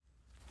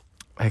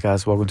Hey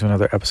guys, welcome to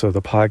another episode of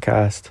the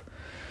podcast.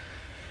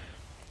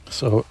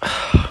 So,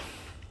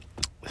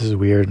 this is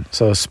weird.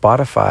 So,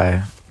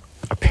 Spotify,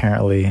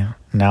 apparently,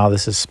 now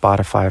this is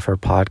Spotify for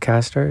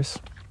podcasters.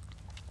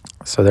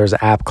 So, there's an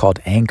app called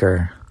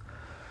Anchor,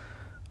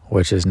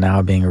 which is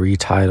now being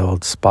retitled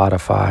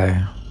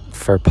Spotify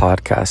for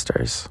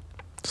podcasters.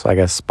 So, I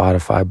guess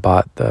Spotify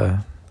bought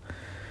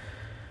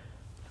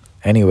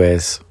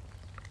Anyways,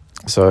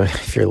 so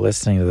if you're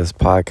listening to this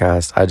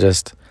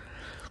podcast,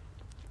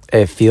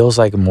 it feels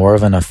like more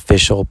of an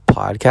official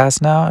podcast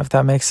now, if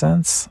that makes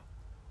sense.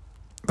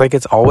 Like,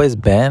 it's always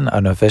been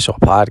an official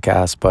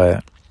podcast,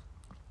 but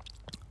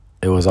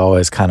it was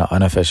always kind of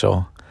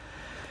unofficial.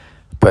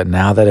 But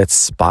now that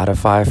it's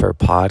Spotify for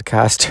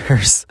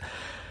podcasters,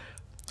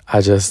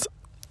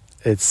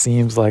 it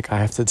seems like I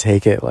have to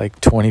take it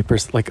like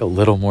 20%, like a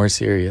little more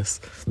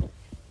serious.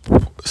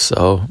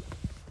 So,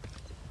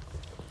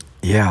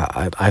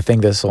 yeah, I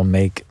think this will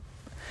make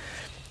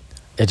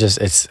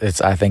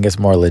I think it's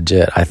more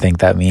legit. I think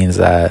that means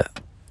that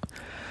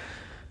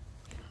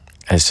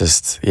it's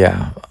just,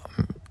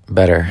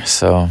 better.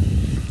 So,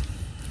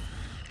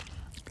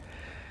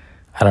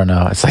 I don't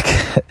know. It's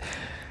like,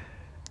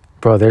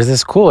 bro, there's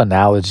this cool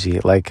analogy.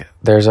 Like,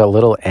 there's a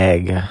little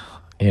egg,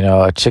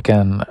 a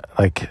chicken,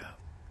 like,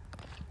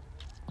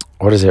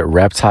 what is it?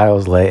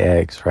 Reptiles lay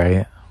eggs,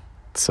 right?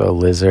 So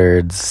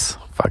lizards,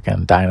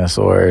 fucking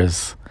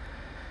dinosaurs,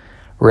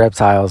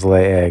 reptiles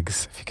lay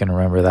eggs, if you can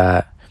remember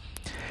that.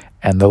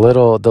 And the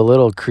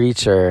little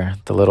creature,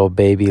 the little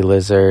baby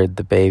lizard,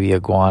 the baby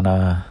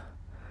iguana,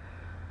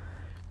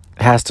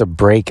 has to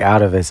break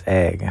out of its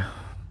egg.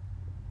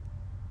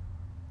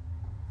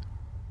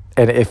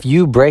 And if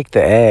you break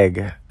the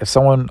egg,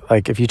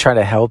 if you try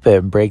to help it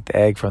and break the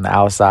egg from the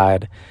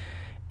outside,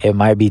 it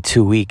might be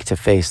too weak to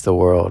face the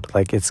world.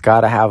 Like, it's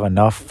got to have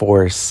enough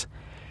force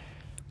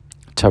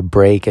to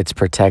break its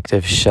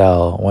protective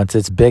shell once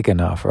it's big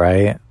enough,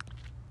 right?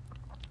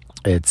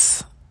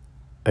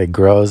 It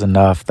grows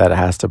enough that it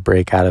has to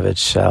break out of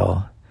its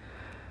shell.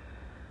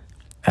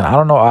 And I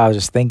don't know, I was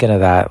just thinking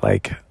of that,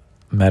 like,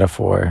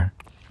 metaphor.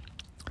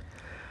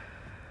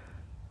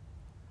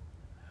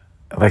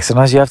 Like,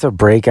 sometimes you have to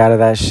break out of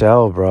that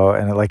shell, bro,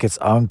 and it's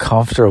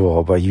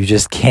uncomfortable, but you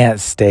just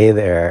can't stay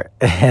there.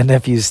 And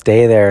if you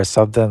stay there,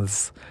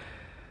 something's,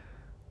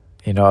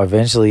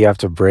 eventually you have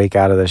to break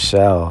out of the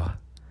shell.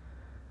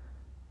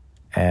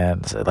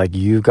 And,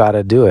 you got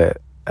to do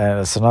it.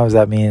 And sometimes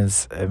it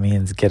means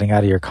getting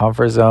out of your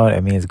comfort zone.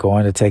 It means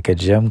going to take a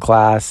gym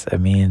class. It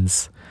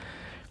means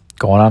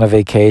going on a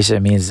vacation.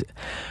 It means,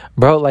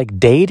 bro,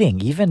 like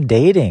even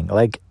dating.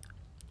 Like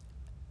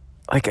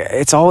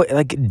it's all,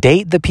 like,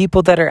 date the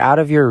people that are out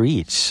of your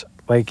reach.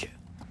 Like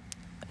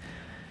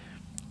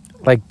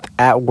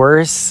at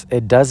worst,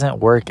 it doesn't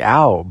work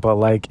out. But,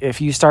 like, if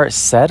you start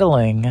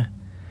settling,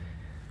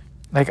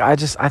 like, I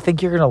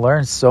think you're going to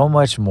learn so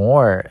much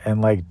more.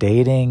 And, like,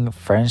 dating,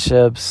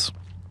 friendships,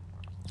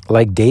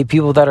 like, date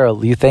people that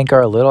you think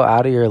are a little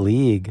out of your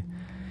league.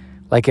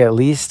 Like, at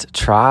least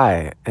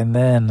try. And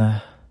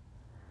then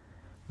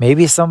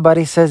maybe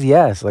somebody says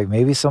yes. Like,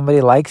 maybe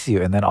somebody likes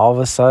you. And then all of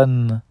a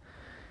sudden,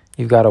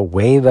 you've got a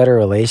way better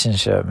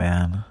relationship,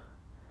 man.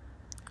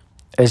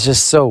 It's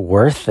just so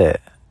worth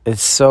it.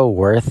 It's so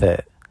worth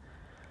it.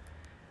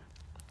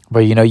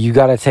 But, you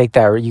got to take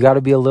that. You got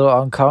to be a little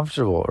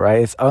uncomfortable,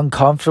 right? It's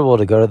uncomfortable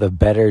to go to the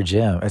better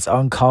gym. It's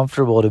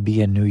uncomfortable to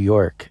be in New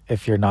York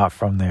if you're not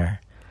from there.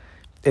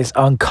 It's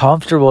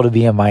uncomfortable to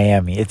be in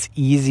Miami. It's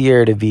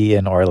easier to be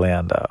in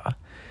Orlando.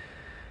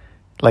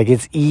 Like,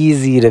 it's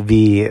easy to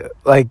be,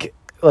 like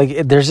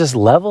there's just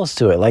levels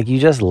to it. Like, you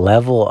just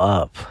level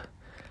up,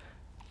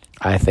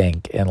 I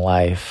think, in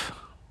life.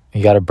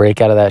 You got to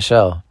break out of that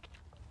shell.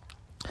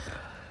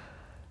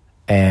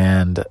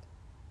 And,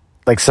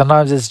 like,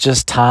 sometimes it's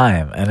just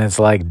time. And it's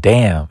like,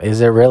 damn,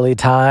 is it really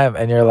time?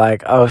 And you're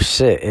like, oh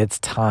shit, it's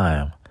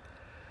time.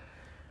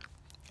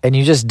 And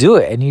you just do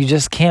it, and you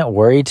just can't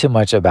worry too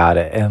much about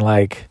it. And,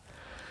 like,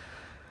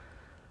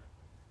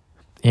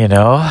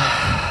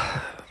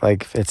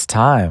 like, it's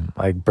time.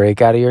 Like,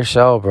 break out of your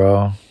shell,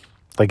 bro.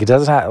 Like, it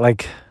doesn't have,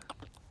 like,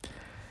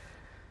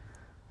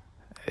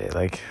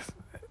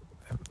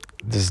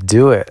 just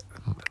do it.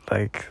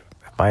 Like,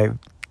 it might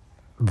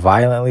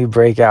violently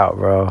break out,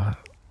 bro.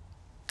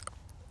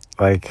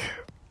 Like,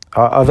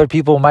 other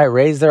people might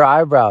raise their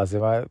eyebrows. It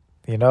might,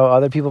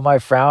 other people might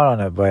frown on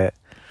it, but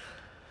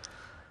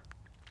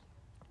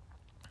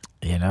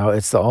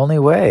it's the only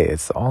way.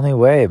 It's the only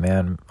way,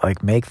 man.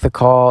 Like, make the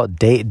call.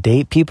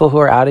 Date people who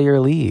are out of your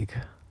league.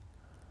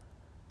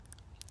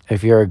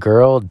 If you're a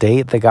girl,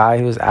 date the guy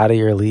who's out of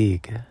your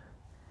league.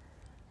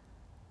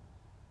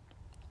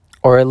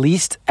 Or at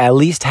least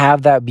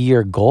have that be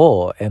your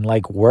goal, and,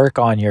 like, work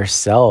on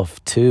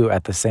yourself too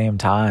at the same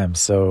time,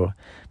 so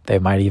they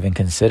might even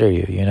consider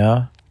you,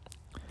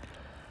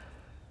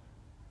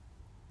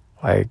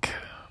 Like,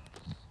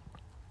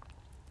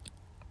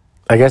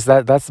 I guess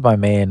that's my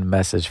main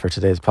message for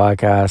today's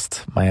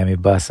podcast. Miami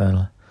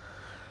bussin',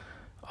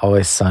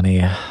 always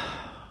sunny.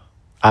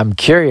 I'm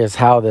curious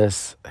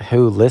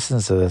who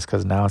listens to this,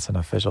 because now it's an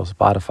official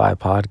Spotify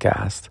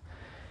podcast.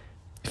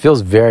 It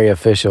feels very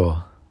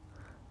official.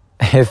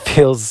 It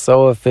feels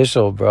so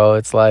official, bro.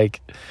 It's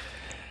like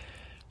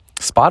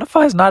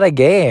Spotify's not a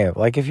game.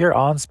 Like, if you're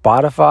on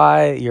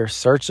Spotify, you're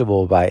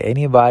searchable by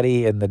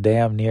anybody in the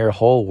damn near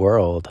whole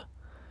world.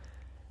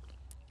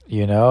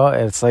 You know,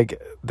 it's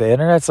like the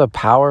internet's a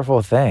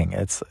powerful thing.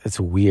 It's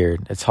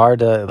weird. It's hard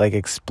to like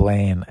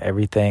explain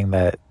everything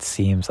that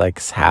seems like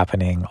it's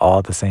happening all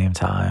at the same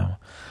time.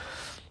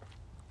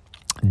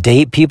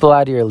 Date people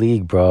out of your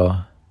league, bro.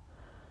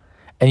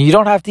 And you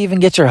don't have to even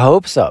get your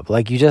hopes up.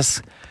 Like, you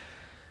just,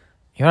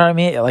 you know what I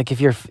mean? Like, if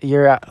you're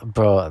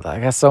bro, I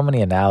got so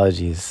many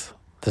analogies.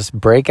 Just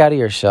break out of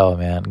your shell,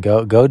 man.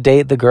 Go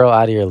date the girl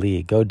out of your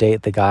league. Go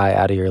date the guy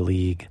out of your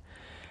league.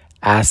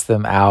 Ask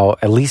them out.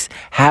 At least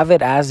have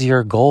it as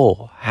your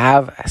goal.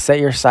 Set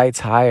your sights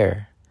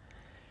higher.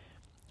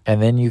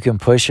 And then you can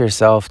push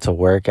yourself to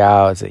work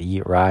out, to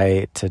eat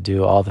right, to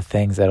do all the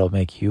things that'll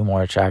make you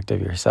more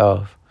attractive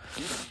yourself.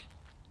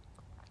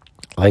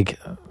 Like,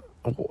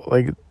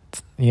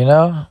 you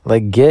know,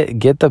 like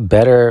get the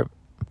better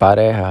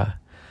pareja.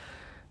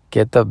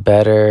 Get the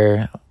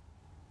better,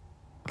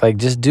 like,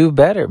 just do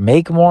better.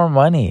 Make more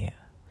money.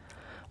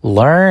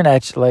 Learn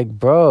like,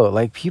 bro,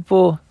 like,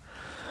 people,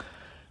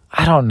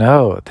 I don't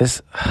know.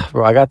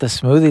 Bro, I got the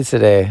smoothie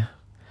today.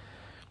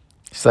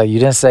 She's like, you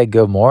didn't say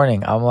good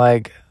morning. I'm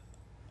like,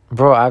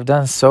 bro, I've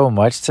done so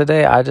much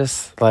today.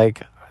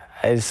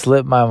 It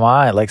slipped my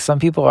mind. Like, some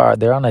people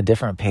they're on a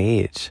different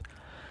page.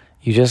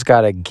 You just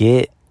got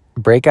to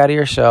break out of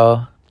your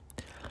shell.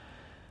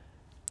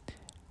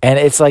 And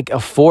it's like a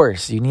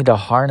force. You need to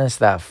harness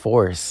that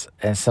force.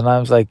 And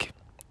sometimes, like,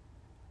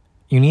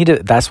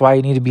 that's why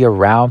you need to be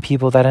around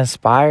people that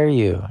inspire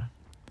you.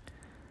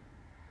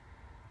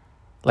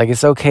 Like,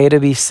 it's okay to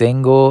be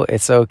single.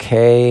 It's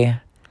okay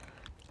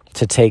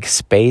to take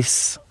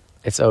space.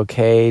 It's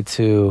okay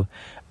to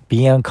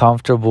be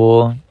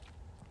uncomfortable.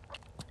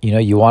 You know,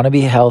 you want to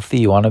be healthy.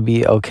 You want to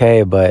be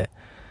okay. But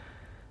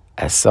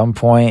at some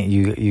point,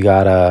 you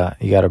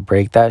gotta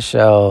break that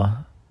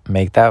shell,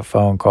 make that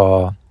phone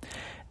call,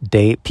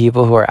 date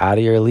people who are out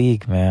of your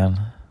league, man.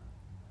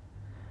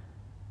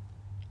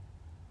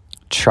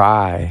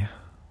 Try.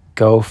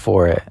 Go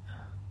for it.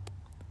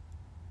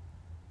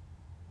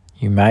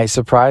 You might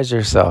surprise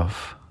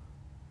yourself.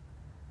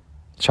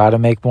 Try to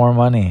make more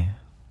money.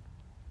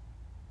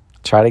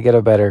 Try to get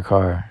a better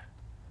car.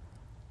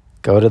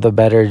 Go to the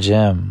better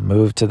gym.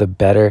 Move to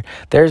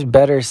there's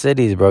better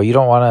cities,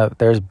 bro.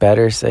 There's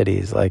better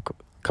cities. Like,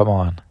 come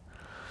on.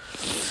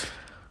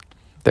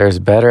 There's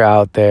better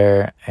out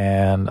there,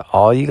 and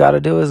all you got to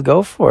do is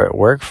go for it.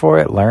 Work for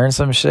it. Learn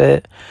some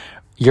shit.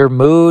 Your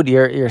mood,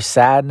 your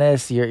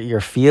sadness,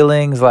 your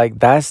feelings, like,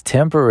 that's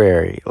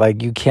temporary.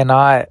 Like, you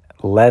cannot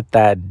let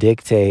that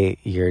dictate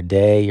your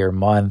day, your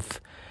month.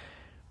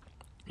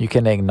 You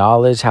can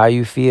acknowledge how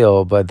you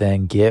feel, but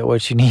then get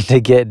what you need to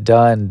get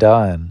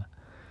done.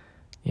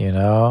 You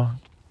know?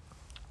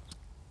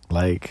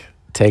 Like,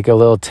 take a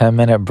little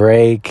 10-minute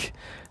break.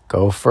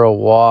 Go for a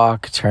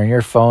walk. Turn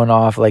your phone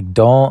off. Like,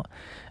 don't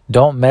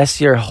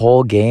mess your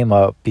whole game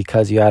up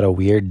because you had a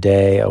weird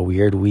day, a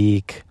weird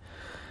week.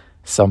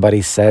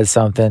 Somebody says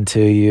something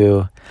to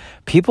you.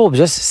 People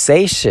just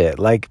say shit.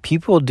 Like,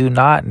 people do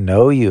not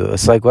know you.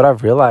 It's like what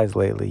I've realized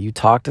lately. You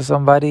talk to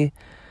somebody,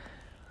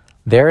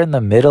 they're in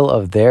the middle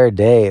of their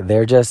day.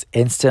 They're just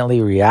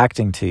instantly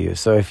reacting to you.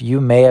 So if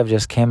you may have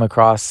just came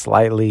across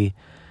slightly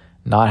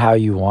not how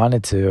you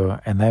wanted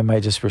to, and they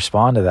might just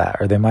respond to that,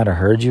 or they might have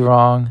heard you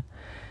wrong.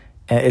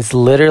 And it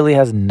literally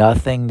has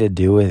nothing to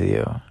do with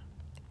you.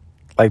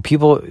 Like,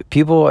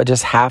 people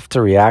just have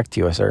to react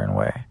to you a certain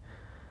way.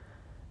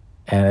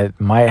 And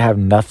it might have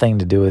nothing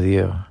to do with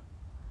you.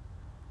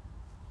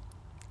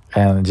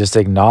 And just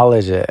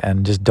acknowledge it.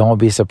 And just don't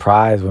be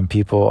surprised when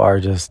people are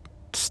just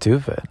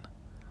stupid.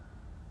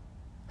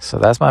 So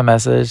that's my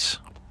message.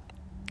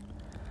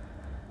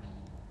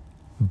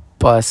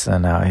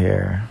 Bussin' out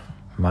here.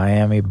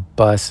 Miami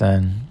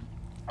bussin'.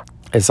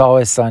 It's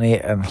always sunny.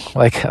 And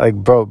like,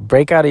 bro,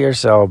 break out of your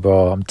shell,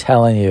 bro. I'm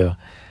telling you.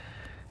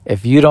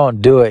 If you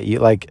don't do it,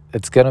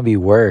 it's going to be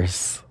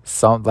worse.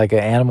 An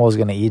animal is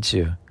going to eat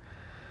you.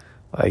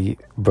 Like,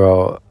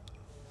 bro,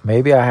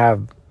 maybe I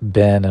have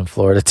been in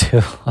Florida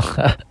too.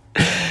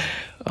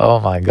 Oh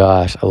my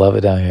gosh, I love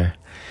it down here.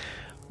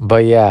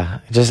 But yeah,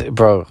 just,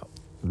 bro,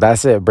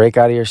 that's it. Break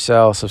out of your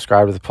shell.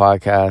 Subscribe to the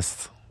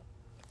podcast.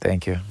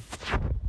 Thank you.